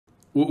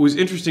what was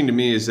interesting to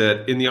me is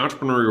that in the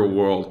entrepreneurial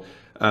world,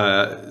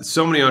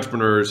 so many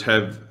entrepreneurs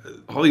have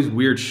all these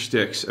weird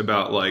shticks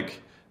about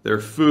like their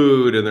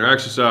food and their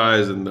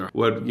exercise and their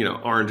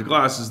orange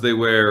glasses they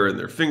wear and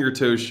their finger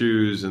toe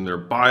shoes and their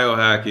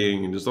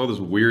biohacking and just all this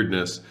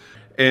weirdness.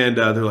 And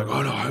they're like,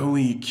 oh no, I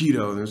only eat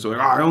keto. And they're so like,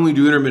 oh, I only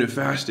do intermittent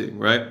fasting,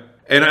 right?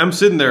 And I'm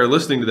sitting there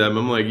listening to them.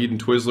 I'm like eating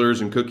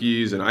Twizzlers and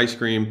cookies and ice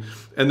cream.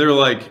 And they're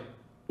like,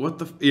 what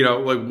the,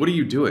 like, what are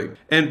you doing?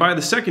 And by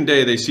the second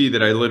day, they see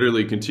that I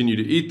literally continue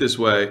to eat this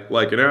way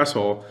like an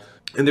asshole.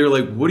 And they're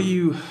like, what are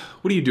you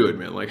doing,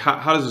 man? Like,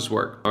 how does this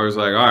work? I was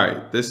like, all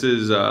right, this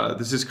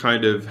is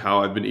kind of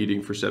how I've been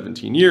eating for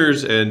 17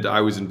 years. And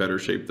I was in better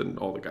shape than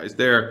all the guys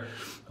there.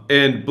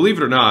 And believe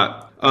it or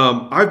not,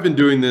 I've been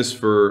doing this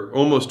for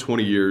almost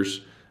 20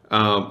 years.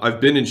 I've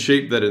been in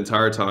shape that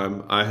entire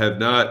time. I have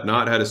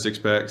not had a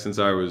six-pack since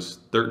I was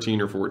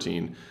 13 or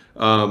 14.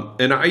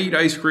 And I eat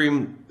ice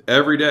cream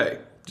every day.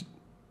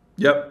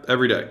 Yep,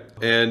 every day.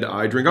 And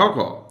I drink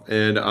alcohol.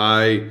 And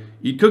I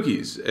eat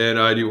cookies. And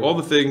I do all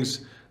the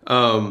things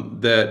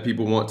that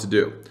people want to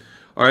do.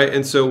 All right,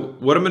 and so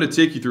what I'm going to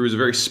take you through is a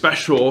very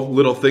special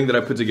little thing that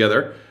I put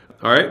together.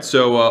 All right,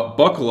 so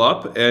buckle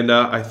up, and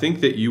I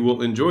think that you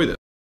will enjoy this.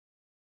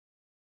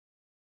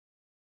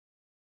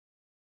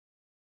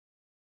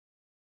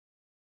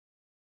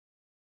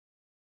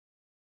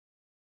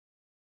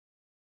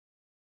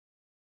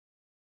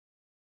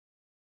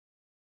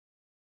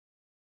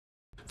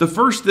 The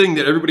first thing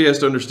that everybody has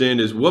to understand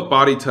is what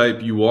body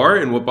type you are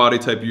and what body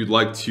type you'd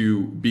like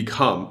to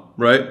become,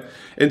 right?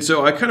 And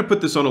so I kind of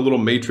put this on a little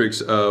matrix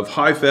of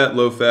high fat,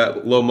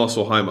 low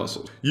muscle, high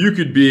muscle. You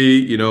could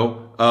be,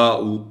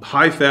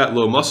 high fat,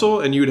 low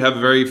muscle, and you would have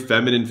a very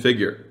feminine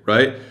figure,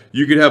 right?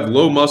 You could have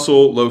low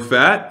muscle, low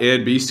fat,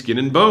 and be skin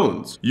and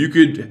bones. You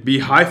could be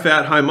high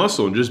fat, high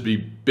muscle, and just be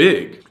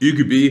big. You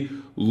could be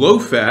low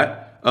fat,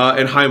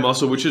 and high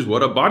muscle, which is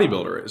what a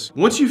bodybuilder is.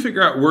 Once you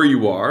figure out where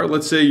you are,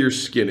 let's say you're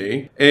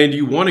skinny and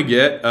you want to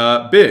get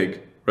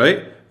big,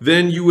 right?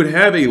 Then you would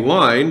have a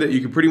line that you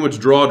can pretty much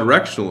draw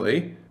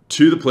directionally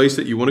to the place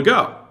that you want to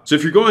go. So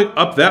if you're going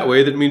up that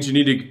way, that means you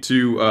need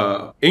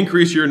to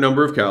increase your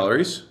number of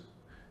calories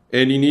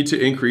and you need to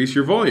increase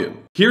your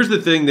volume. Here's the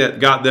thing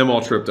that got them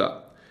all tripped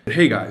up.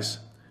 Hey guys,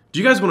 do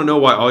you guys want to know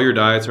why all your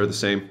diets are the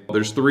same?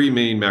 There's three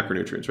main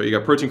macronutrients, right? You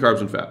got protein, carbs,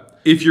 and fat.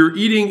 If you're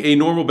eating a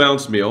normal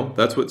balanced meal,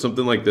 that's what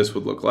something like this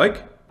would look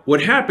like.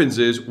 What happens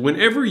is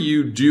whenever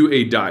you do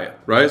a diet,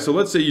 right? So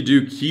let's say you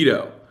do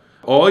keto.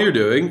 All you're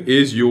doing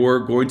is you're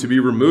going to be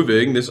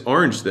removing this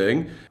orange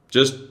thing.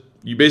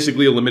 You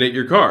basically eliminate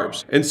your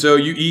carbs. And so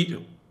you eat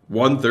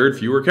 1/3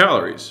 fewer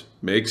calories.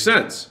 Makes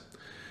sense.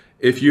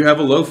 If you have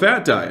a low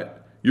fat diet,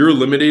 you're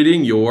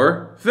eliminating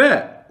your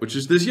fat, which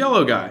is this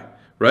yellow guy,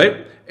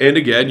 right? And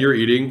again, you're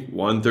eating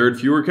 1/3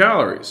 fewer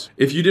calories.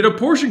 If you did a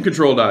portion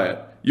control diet,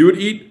 you would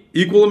eat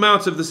equal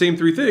amounts of the same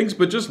three things,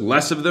 but just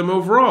less of them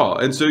overall.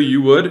 And so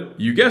you would,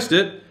 you guessed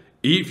it,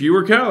 eat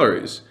fewer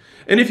calories.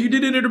 And if you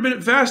did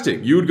intermittent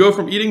fasting, you would go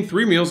from eating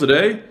 3 meals a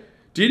day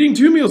to eating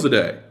 2 meals a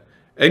day.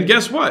 And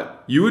guess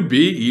what? You would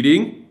be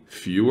eating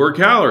fewer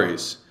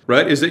calories,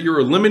 right? Is that you're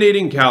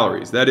eliminating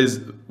calories. That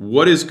is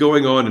what is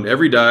going on in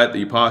every diet that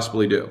you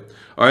possibly do.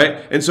 All right.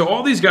 And so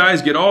all these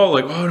guys get all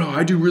like, oh no,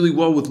 I do really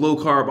well with low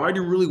carb. I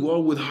do really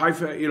well with high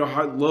fat,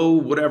 low,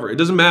 whatever. It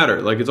doesn't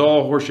matter. Like it's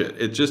all horseshit.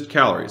 It's just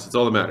calories. It's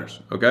all that matters.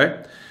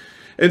 Okay.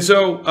 And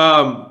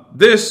so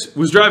this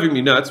was driving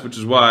me nuts, which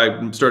is why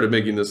I started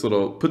making this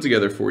little put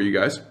together for you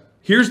guys.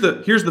 Here's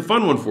the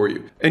fun one for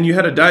you. And you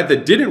had a diet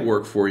that didn't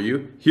work for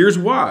you. Here's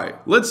why.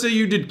 Let's say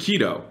you did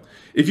keto.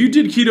 If you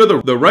did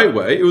keto the right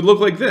way, it would look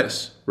like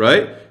this,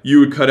 right? You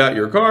would cut out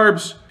your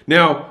carbs.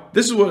 Now,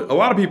 this is what a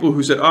lot of people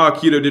who said,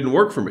 keto didn't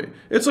work for me.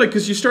 It's like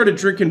because you started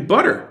drinking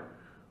butter,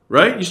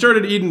 right? You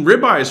started eating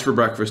ribeyes for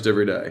breakfast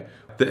every day.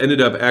 That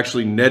ended up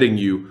actually netting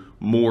you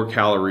more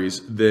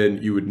calories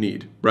than you would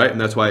need, right? And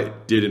that's why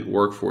it didn't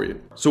work for you.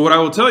 So what I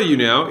will tell you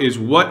now is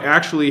what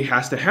actually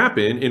has to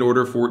happen in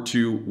order for it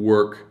to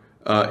work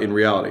in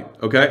reality,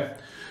 okay?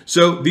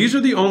 So these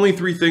are the only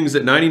 3 things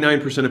that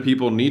 99% of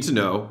people need to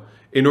know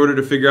in order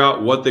to figure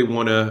out what they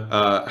want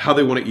to, how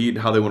they want to eat,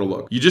 how they want to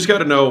look. You just got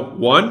to know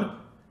 1,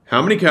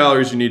 how many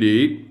calories you need to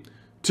eat,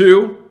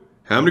 2,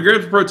 how many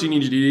grams of protein you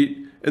need to eat,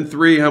 and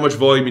 3, how much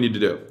volume you need to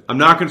do. I'm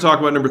not going to talk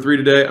about number 3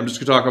 today. I'm just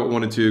going to talk about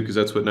 1 and 2 because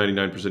that's what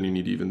 99% of you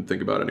need to even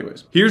think about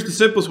anyways. Here's the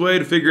simplest way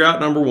to figure out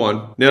number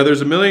 1. Now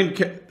there's a million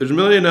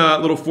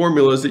little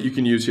formulas that you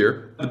can use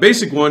here. The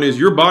basic one is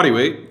your body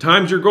weight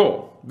times your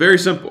goal. Very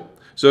simple.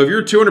 So if you're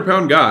a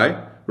 200-pound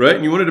guy, right,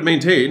 and you wanted to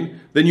maintain,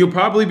 then you'll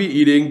probably be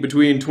eating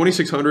between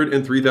 2,600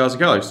 and 3,000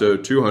 calories. So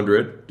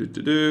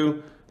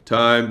 200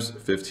 times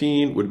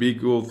 15 would be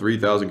equal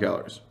 3,000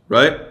 calories,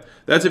 right?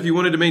 That's if you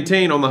wanted to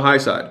maintain on the high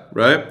side,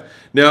 right?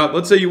 Now,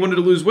 let's say you wanted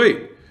to lose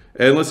weight,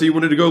 and let's say you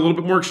wanted to go a little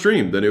bit more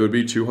extreme, then it would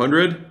be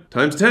 200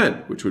 times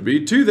 10, which would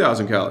be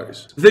 2,000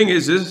 calories. The thing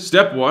is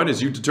step 1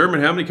 is you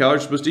determine how many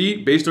calories you're supposed to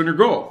eat based on your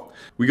goal.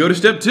 We go to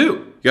step 2.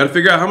 You got to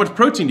figure out how much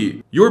protein to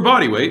eat. Your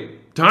body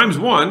weight times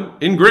 1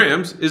 in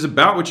grams is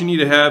about what you need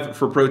to have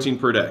for protein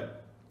per day.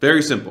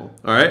 Very simple,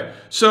 all right?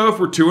 So if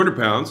we're 200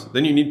 pounds,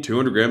 then you need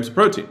 200 grams of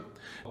protein.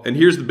 And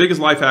here's the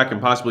biggest life hack I can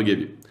possibly give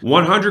you.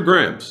 100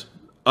 grams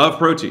of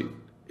protein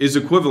is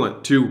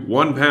equivalent to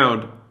 1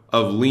 pound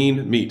of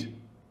lean meat.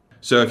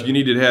 So if you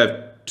needed to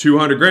have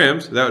 200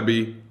 grams, that would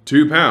be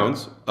 2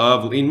 pounds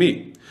of lean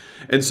meat.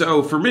 And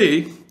so for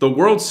me, the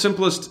world's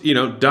simplest,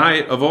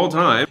 diet of all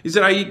time is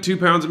that I eat 2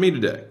 pounds of meat a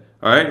day.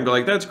 All right, and be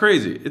like, that's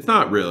crazy. It's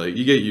not really.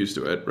 You get used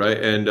to it, right?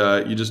 And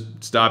you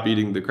just stop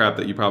eating the crap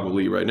that you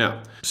probably eat right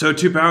now. So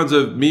 2 pounds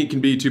of meat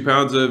can be 2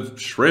 pounds of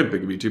shrimp. It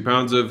can be 2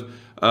 pounds of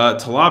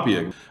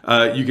tilapia.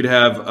 You could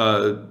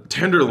have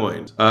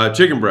tenderloins,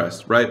 chicken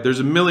breast, right? There's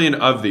a million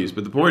of these,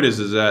 but the point is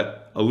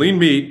that a lean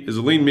meat is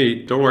a lean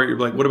meat. Don't worry, you're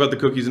like, what about the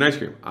cookies and ice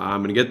cream?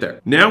 I'm gonna get there.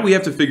 Now we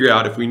have to figure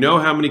out, if we know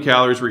how many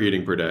calories we're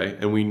eating per day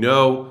and we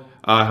know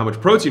how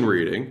much protein we're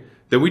eating,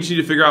 then we just need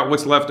to figure out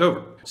what's left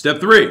over. Step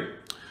 3.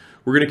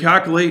 We're going to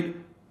calculate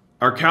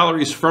our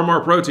calories from our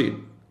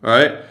protein, all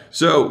right?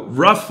 So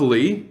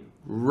roughly,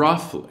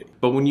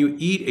 but when you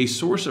eat a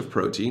source of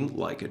protein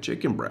like a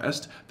chicken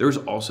breast, there's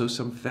also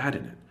some fat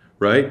in it,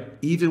 right?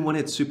 Even when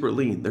it's super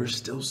lean, there's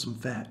still some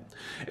fat.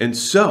 And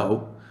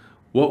so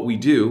what we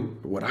do,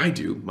 or what I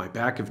do, my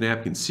back of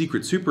napkin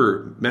secret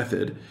super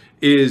method,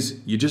 is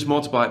you just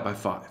multiply it by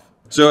 5.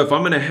 So if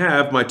I'm going to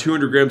have my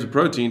 200 grams of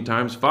protein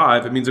times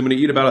 5, it means I'm going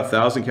to eat about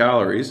 1,000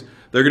 calories.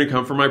 They're going to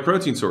come from my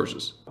protein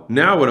sources.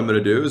 Now what I'm going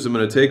to do is I'm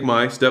going to take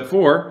my step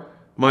 4,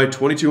 my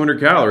 2,200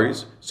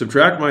 calories,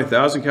 subtract my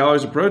 1,000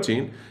 calories of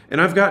protein, and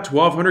I've got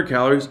 1,200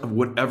 calories of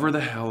whatever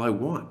the hell I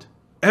want.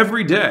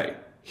 Every day.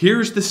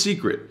 Here's the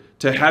secret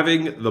to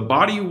having the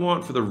body you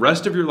want for the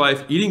rest of your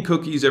life, eating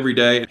cookies every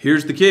day.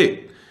 Here's the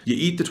key. You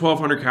eat the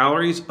 1,200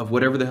 calories of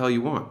whatever the hell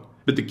you want.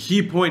 But the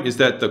key point is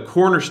that the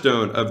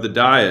cornerstone of the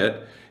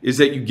diet is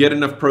that you get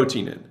enough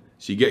protein in.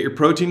 So you get your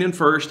protein in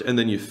first, and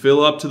then you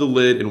fill up to the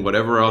lid and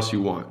whatever else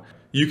you want.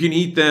 You can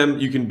eat them,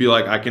 you can be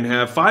like, I can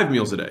have 5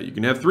 meals a day, you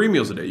can have 3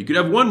 meals a day, you could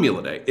have 1 meal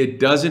a day. It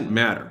doesn't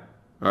matter,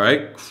 all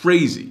right?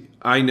 Crazy,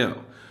 I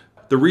know.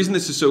 The reason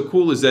this is so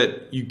cool is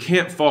that you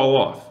can't fall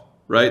off,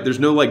 right? There's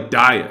no like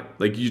diet,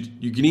 like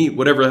you can eat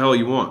whatever the hell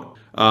you want.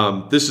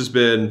 This has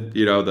been,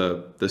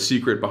 the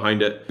secret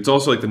behind it. It's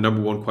also like the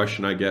 #1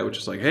 question I get, which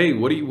is like, hey,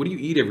 what do you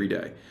eat every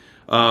day?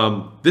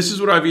 This is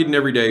what I've eaten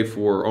every day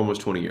for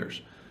almost 20 years.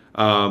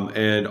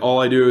 And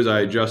all I do is I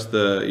adjust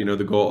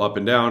the goal up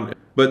and down.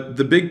 But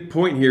the big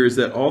point here is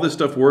that all this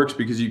stuff works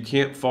because you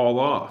can't fall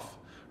off,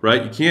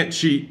 right? You can't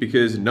cheat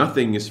because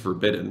nothing is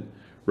forbidden,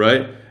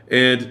 right?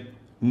 And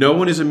no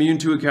one is immune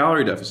to a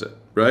calorie deficit,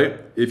 right?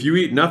 If you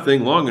eat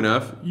nothing long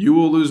enough, you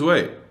will lose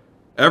weight.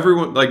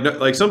 Everyone,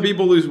 like some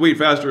people lose weight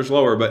faster or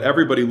slower, but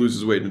everybody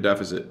loses weight in a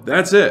deficit.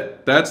 That's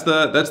it. That's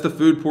the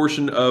food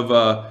portion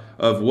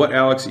of what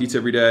Alex eats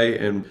every day.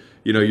 And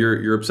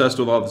you're obsessed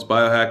with all this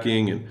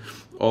biohacking and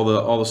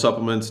all the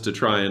supplements to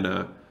try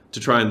and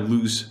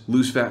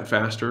lose fat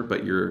faster,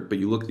 but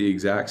you look the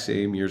exact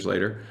same years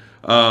later.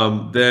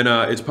 Then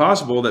it's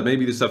possible that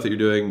maybe the stuff that you're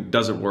doing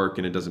doesn't work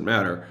and it doesn't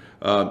matter.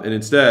 And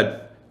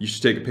instead, you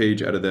should take a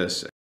page out of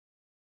this.